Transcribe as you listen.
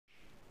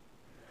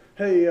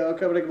Hey,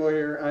 Covenant Boy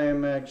here. I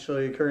am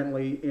actually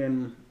currently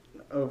in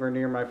over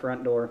near my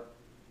front door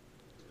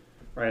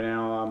right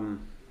now.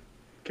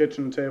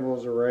 Kitchen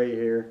tables are right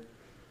here,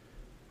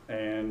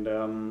 and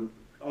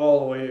all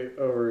the way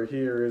over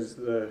here is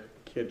the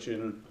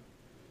kitchen.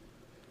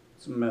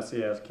 It's a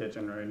messy ass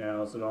kitchen right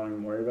now, so don't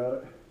even worry about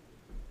it.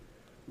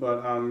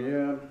 But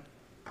yeah,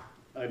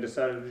 I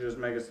decided to just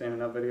make a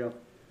standing up video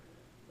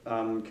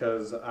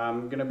because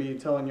I'm gonna be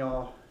telling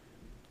y'all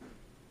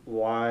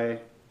why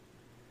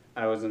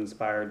I was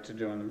inspired to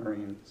join the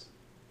Marines.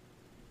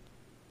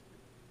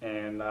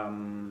 And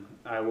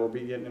I will be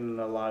getting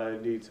into a lot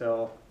of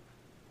detail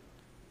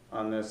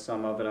on this.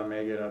 Some of it I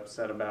may get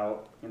upset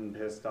about and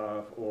pissed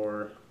off,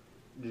 or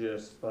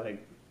just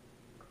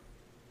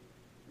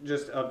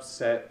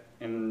upset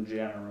in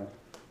general.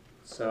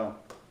 So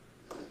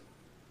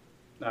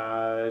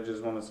I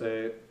just want to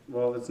say,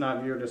 well, it's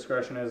not viewer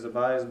discretion as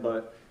advised,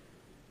 but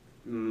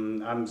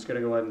I'm just gonna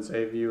go ahead and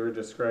say viewer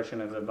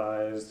discretion is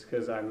advised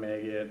because I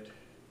may get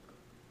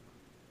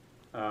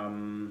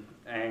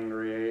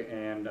angry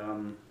and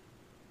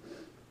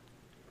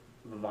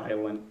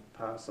violent,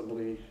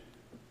 possibly.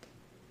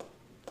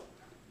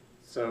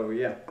 So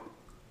yeah.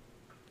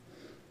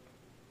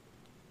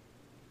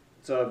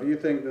 So if you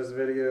think this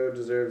video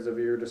deserves a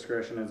viewer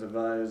discretion as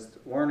advised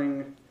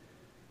warning,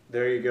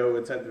 there you go.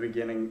 It's at the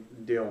beginning.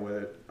 Deal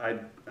with it.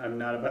 I'm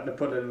not about to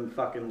put it in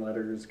fucking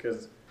letters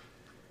because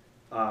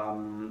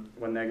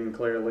when they can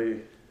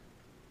clearly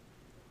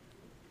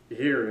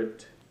hear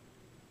it,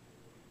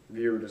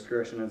 viewer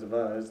discretion is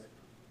advised.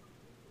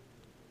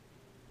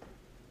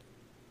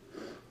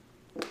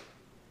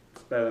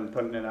 It's better than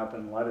putting it up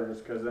in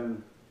letters because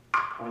then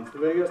once the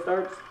video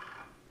starts,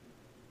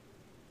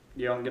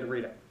 you don't get to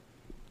read it.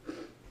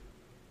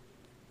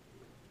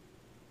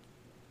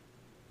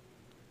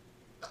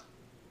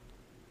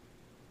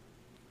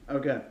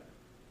 Okay.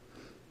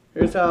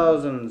 Here's how I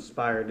was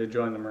inspired to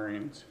join the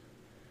Marines.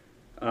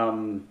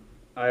 I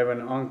have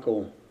an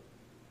uncle,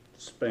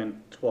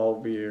 spent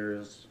 12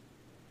 years,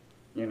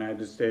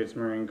 United States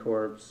Marine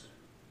Corps.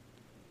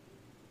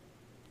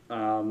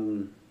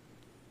 And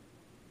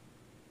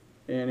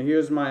he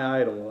was my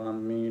idol. I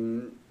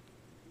mean,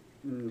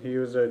 he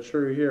was a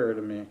true hero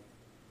to me.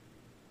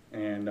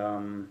 And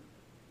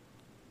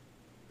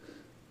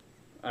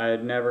I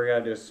had never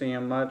got to see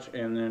him much,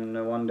 and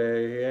then one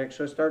day he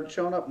actually started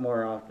showing up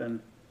more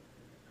often.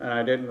 And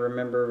I didn't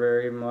remember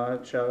very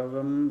much of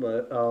him,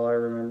 but all I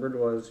remembered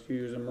was he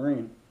was a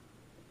Marine.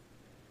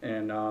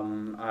 And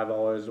I've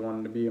always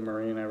wanted to be a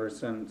Marine ever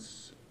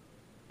since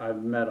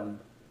I've met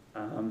him.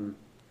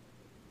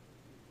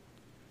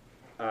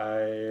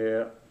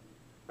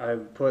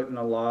 I've put in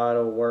a lot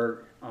of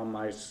work on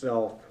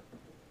myself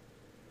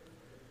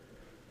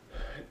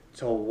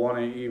to want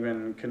to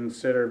even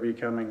consider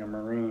becoming a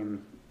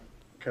Marine.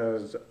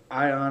 Because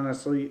I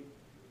honestly,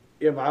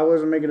 if I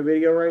wasn't making a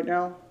video right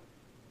now,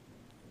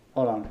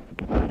 hold on.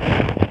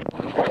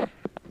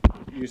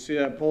 You see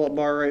that pull-up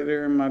bar right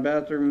there in my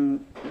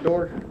bathroom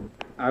door?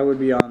 I would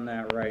be on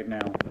that right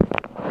now,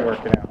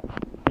 working out.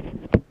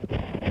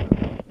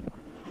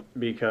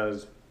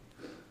 Because,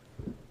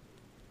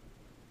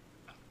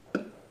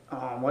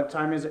 what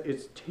time is it?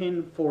 It's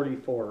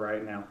 10:44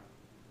 right now.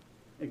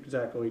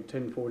 Exactly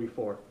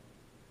 10:44.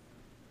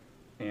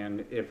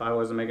 And if I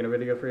wasn't making a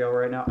video for y'all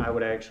right now, I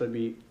would actually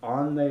be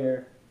on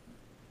there,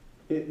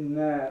 hitting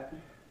that,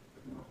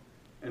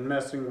 and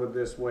messing with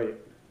this weight.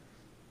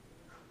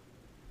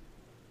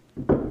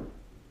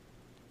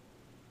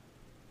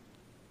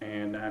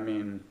 And I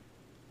mean,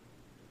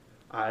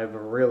 I've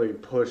really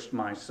pushed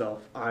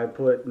myself. I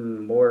put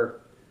in more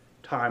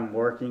time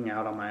working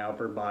out on my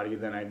upper body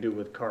than I do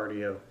with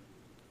cardio.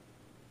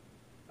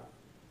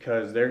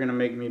 Because they're going to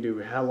make me do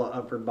hella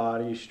upper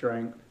body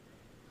strength.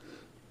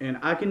 And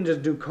I can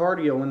just do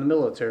cardio in the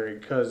military,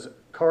 because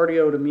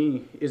cardio to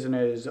me isn't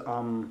as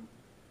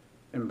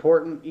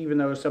important, even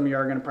though some of you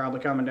are going to probably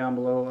comment down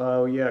below,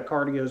 oh yeah,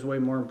 cardio is way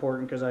more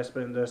important because I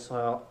spent this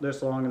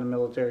long in the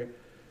military.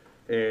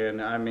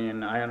 And I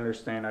mean, I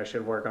understand I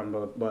should work on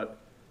both, but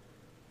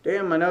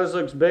damn, my nose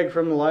looks big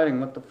from the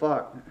lighting. What the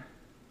fuck?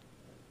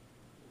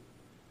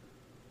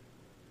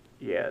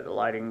 Yeah, the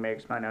lighting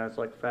makes my nose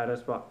look fat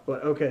as fuck.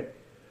 But okay.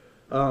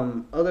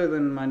 Other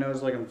than my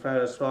nose looking fat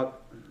as fuck,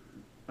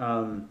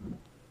 I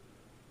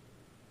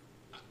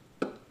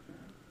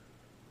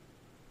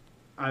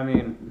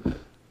mean,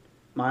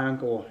 my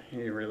uncle,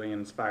 he really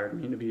inspired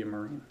me to be a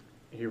Marine.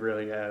 He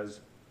really has.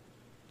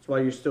 That's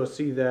why you still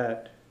see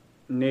that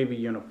Navy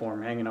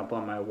uniform hanging up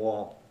on my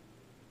wall.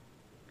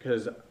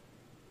 Because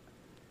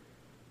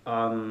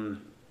I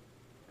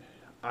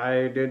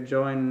did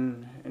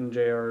join in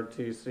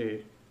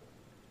JROTC.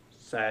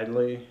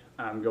 Sadly,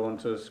 I'm going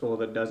to a school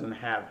that doesn't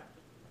have it.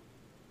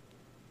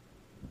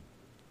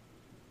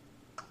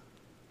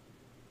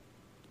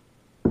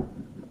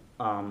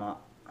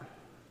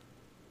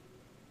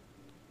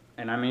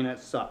 And I mean, it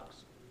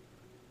sucks.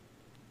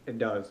 It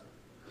does.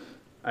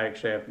 I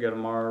actually have to go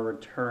tomorrow,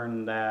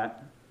 return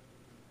that.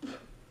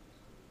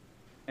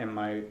 And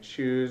my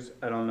shoes,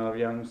 I don't know if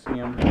y'all can see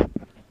them.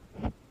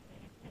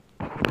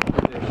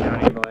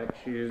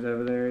 shoes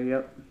over there,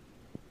 yep.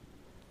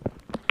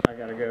 I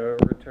gotta go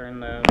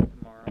return those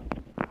tomorrow.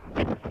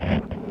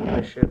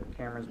 Holy shit, the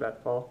camera's about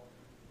to fall.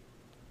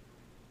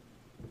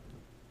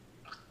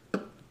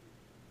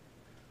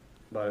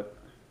 But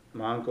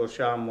my Uncle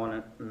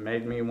Sean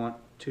made me want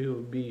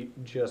to be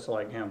just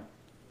like him.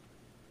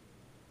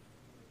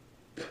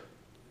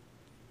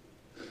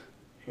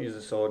 He's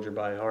a soldier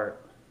by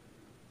heart.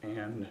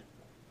 And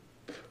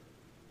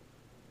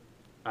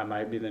I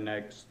might be the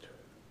next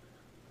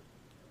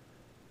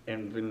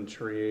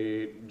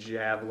infantry,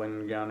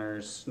 javelin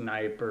gunner,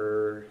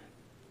 sniper,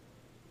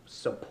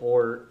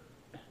 support.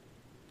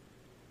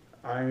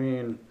 I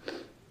mean,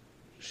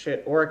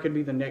 shit. Or I could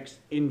be the next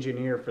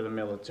engineer for the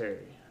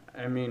military.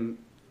 I mean,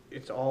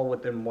 it's all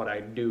within what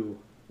I do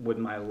with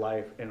my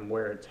life and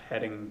where it's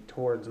heading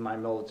towards my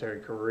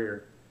military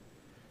career.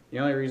 The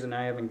only reason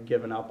I haven't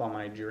given up on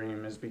my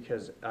dream is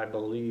because I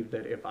believe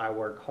that if I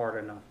work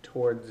hard enough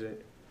towards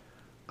it,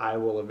 I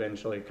will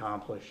eventually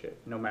accomplish it.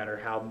 No matter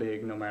how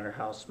big, no matter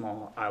how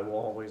small, I will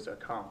always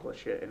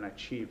accomplish it and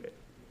achieve it.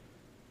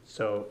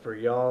 So for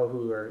y'all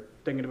who are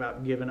thinking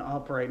about giving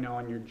up right now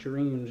on your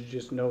dreams,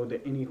 just know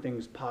that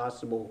anything's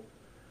possible.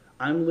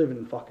 I'm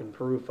living fucking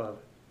proof of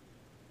it.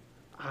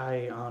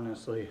 I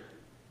honestly,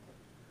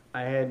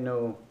 I had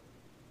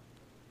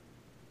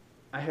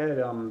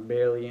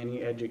barely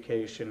any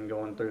education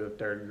going through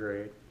the 3rd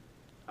grade.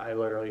 I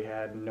literally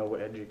had no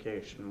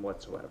education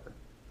whatsoever.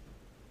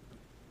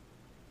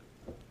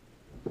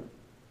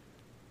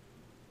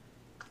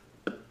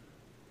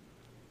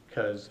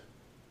 Because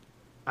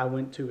I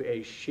went to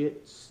a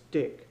shit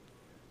stick,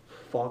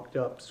 fucked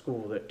up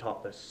school that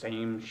taught the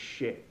same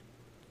shit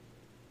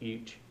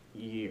each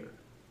year.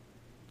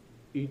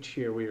 Each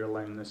year we were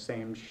learning the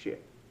same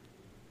shit.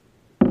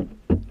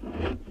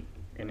 And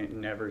it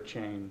never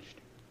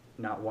changed.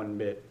 Not one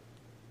bit.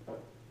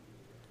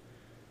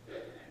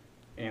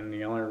 And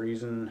the only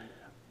reason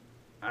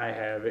I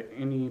have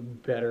any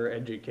better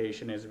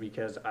education is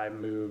because I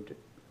moved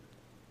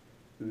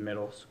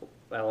middle school,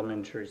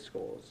 elementary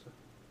schools.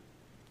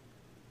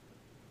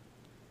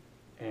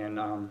 And,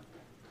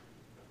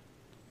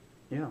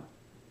 yeah,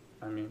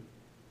 I mean,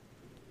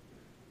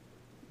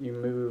 you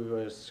move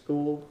a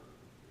school,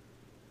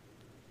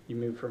 you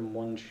move from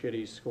one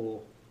shitty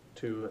school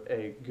to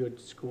a good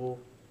school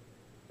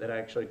that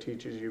actually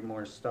teaches you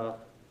more stuff,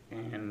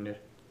 and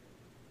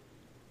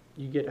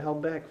you get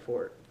held back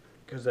for it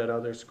because that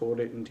other school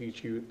didn't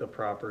teach you the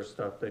proper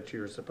stuff that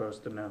you were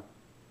supposed to know.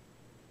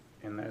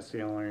 And that's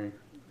the only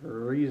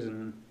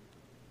reason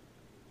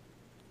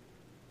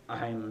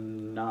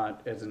I'm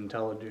not as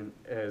intelligent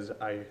as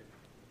I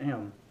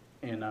am,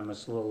 and I'm a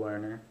slow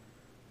learner.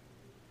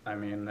 I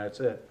mean,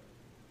 that's it.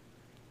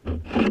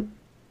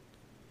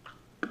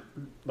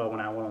 But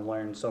when I want to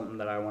learn something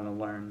that I want to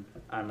learn,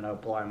 I'm going to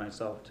apply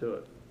myself to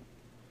it.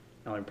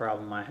 The only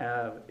problem I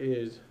have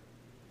is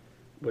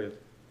with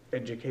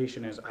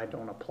education is I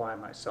don't apply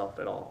myself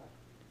at all.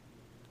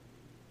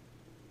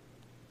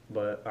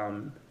 But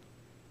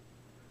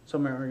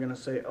some are going to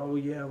say, oh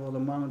yeah, well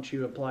then why don't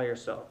you apply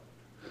yourself?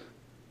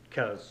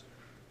 Because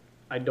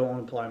I don't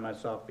apply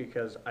myself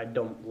because I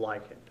don't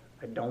like it.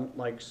 I don't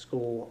like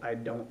school. I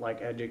don't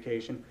like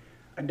education.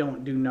 I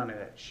don't do none of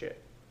that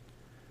shit.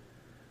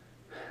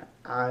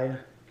 I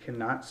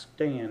cannot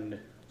stand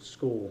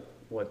school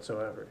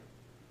whatsoever.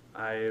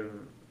 I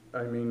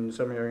mean,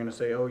 some of you are going to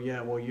say, oh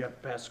yeah, well you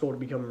have to pass school to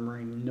become a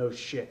Marine. No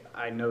shit,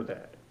 I know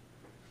that.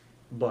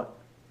 But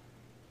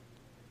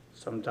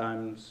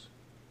sometimes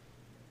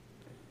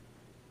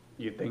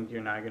you think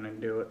you're not going to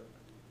do it,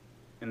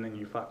 and then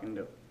you fucking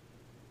do it.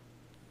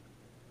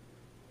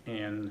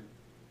 And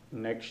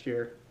next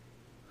year,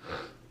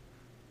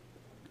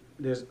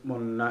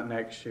 not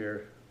next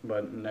year,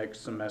 but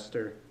next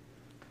semester,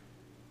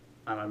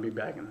 I'm going to be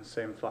back in the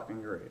same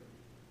fucking grade.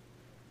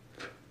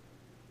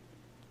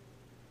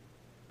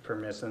 For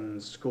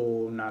missing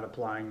school, not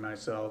applying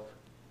myself.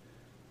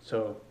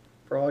 So,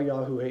 for all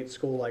y'all who hate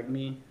school like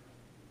me,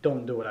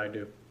 don't do what I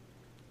do.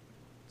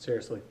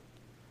 Seriously.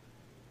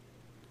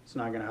 It's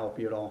not going to help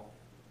you at all.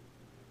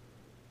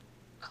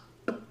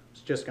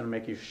 It's just going to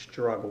make you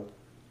struggle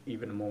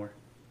even more.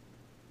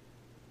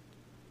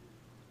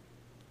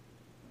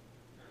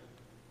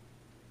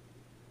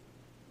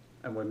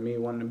 And with me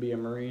wanting to be a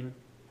Marine,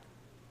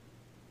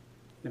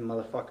 them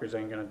motherfuckers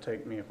ain't going to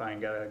take me if I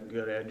ain't got a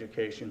good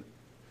education.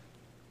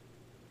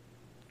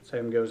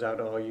 Same goes out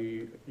to all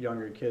you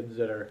younger kids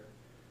that are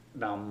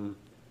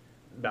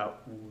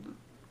about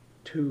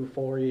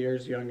 2-4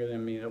 years younger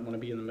than me that want to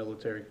be in the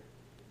military.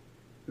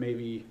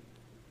 Maybe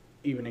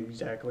even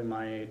exactly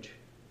my age.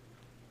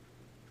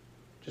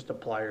 Just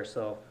apply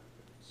yourself.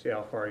 See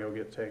how far you'll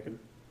get taken.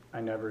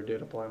 I never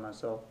did apply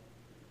myself.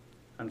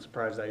 I'm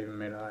surprised I even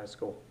made it to high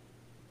school.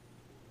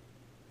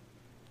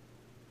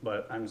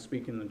 But I'm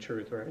speaking the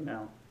truth right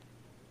now.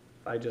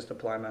 If I just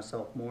apply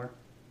myself more,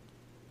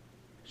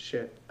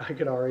 shit, I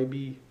could already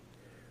be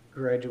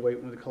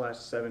graduating with a class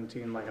of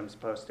 17 like I'm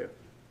supposed to.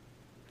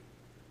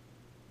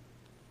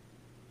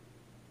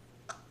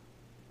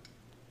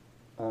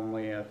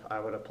 Only if I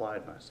would apply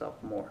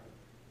myself more.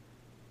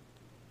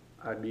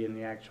 I'd be in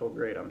the actual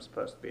grade I'm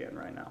supposed to be in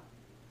right now.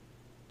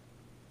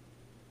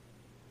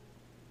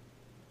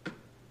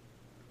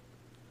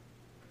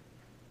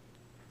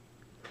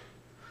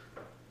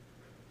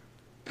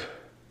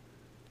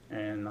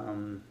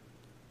 And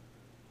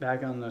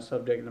back on the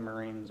subject of the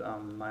Marines,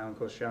 my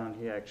Uncle Sean,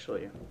 he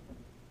actually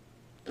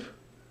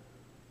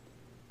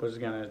was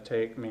gonna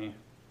take me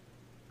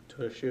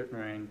to a shooting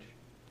range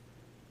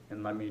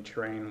and let me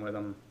train with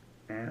him,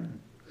 and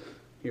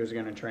he was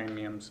gonna train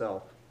me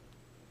himself.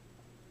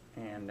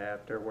 And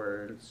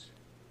afterwards,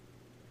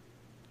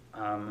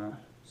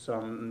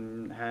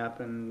 something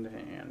happened,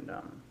 and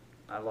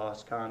I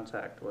lost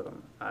contact with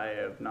him. I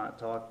have not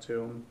talked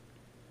to him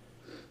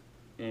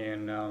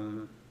in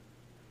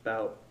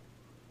about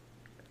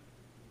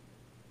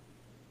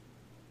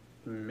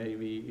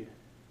maybe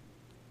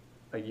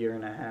a year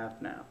and a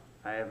half now.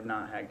 I have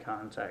not had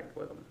contact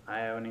with him.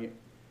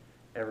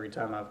 Every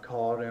time I've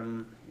called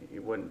him, he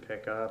wouldn't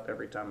pick up.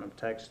 Every time I've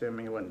texted him,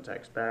 he wouldn't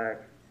text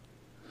back.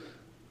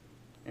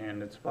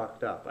 And it's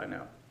fucked up, I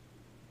know.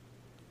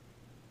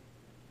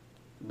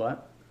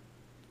 But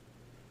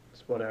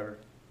it's whatever.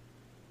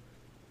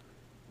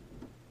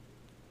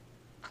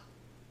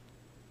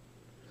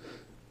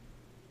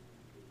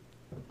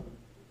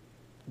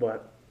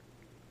 But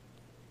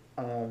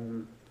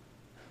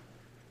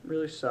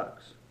really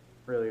sucks.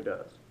 Really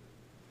does.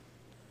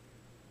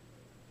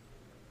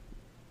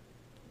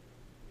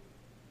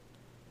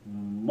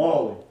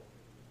 Molly.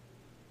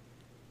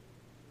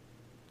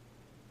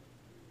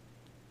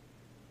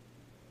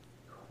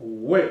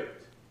 Wait.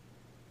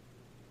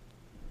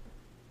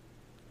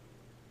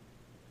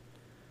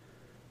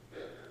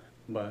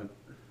 But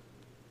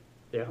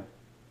yeah,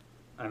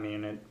 I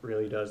mean, it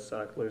really does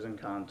suck losing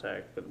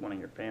contact with one of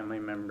your family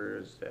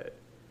members that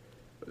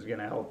was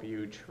gonna help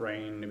you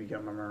train to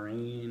become a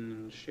Marine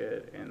and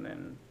shit, and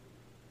then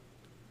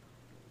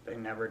they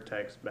never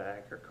text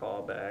back or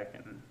call back,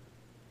 and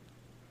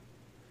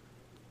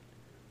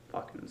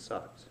fucking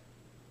sucks.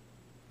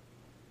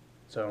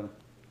 So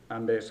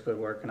I'm basically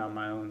working on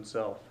my own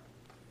self.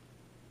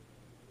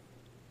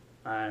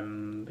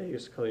 I'm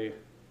basically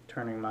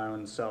turning my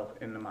own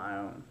self into my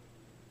own.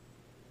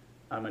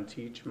 I'm gonna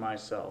teach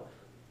myself.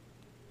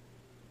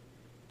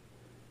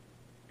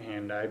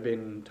 And I've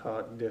been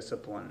taught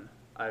discipline.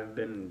 I've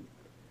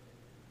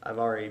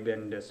already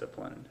been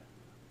disciplined.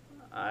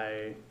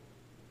 I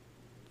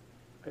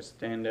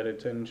stand at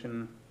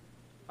attention.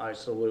 I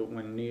salute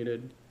when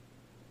needed.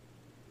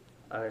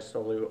 I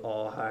salute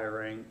all high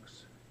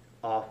ranks,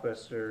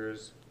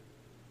 officers,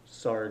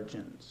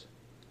 sergeants,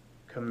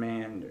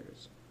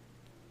 commanders.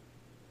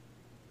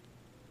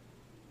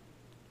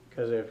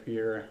 Because if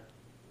you're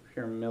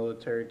a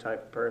military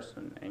type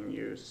person and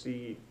you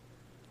see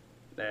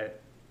that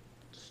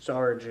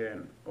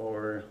sergeant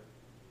or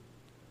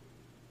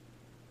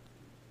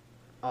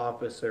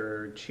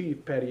officer,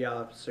 chief petty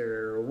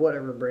officer, or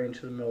whatever branch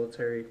of the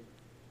military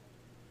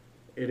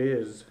it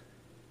is,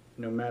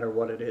 no matter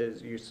what it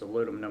is, you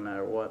salute them no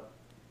matter what.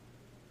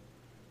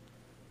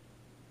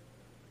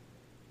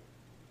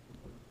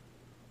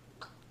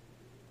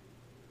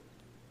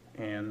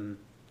 And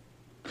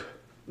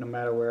no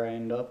matter where I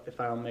end up, if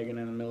I don't make it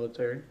in the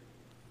military,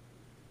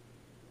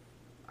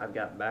 I've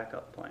got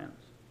backup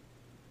plans.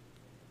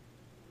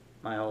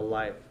 My whole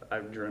life,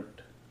 I've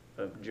dreamt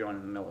of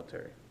joining the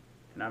military,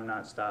 and I'm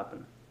not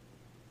stopping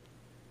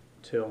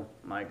till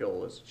my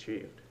goal is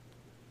achieved.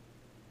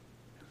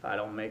 If I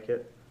don't make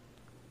it,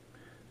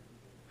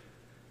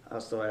 I'll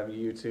still have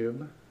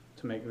YouTube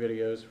to make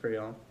videos for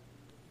y'all,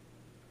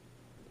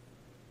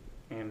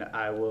 and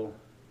I will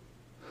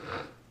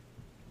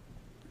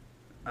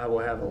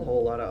have a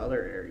whole lot of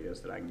other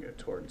areas that I can go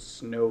towards.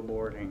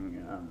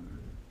 Snowboarding,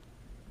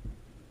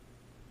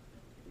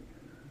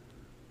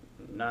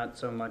 not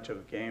so much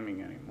of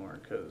gaming anymore,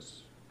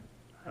 because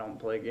I don't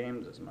play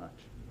games as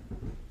much.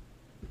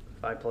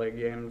 If I play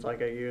games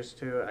like I used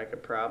to, I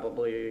could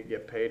probably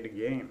get paid to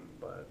game,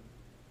 but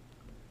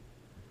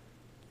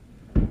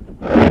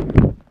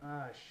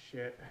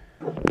shit.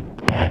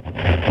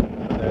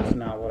 That's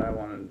not what I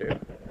want to do.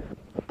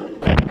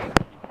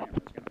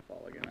 Camera's gonna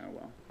fall again. Oh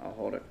well, I'll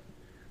hold it.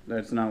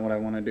 That's not what I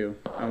want to do.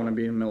 I want to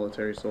be a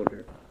military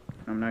soldier.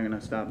 I'm not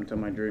gonna stop until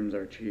my dreams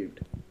are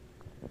achieved.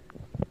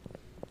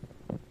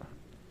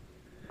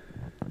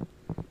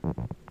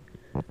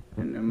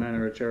 And no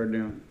matter what you're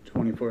doing,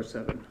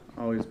 24/7,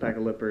 always pack a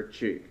lip or a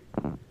cheek.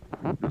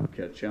 I'll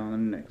catch you on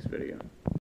the next video.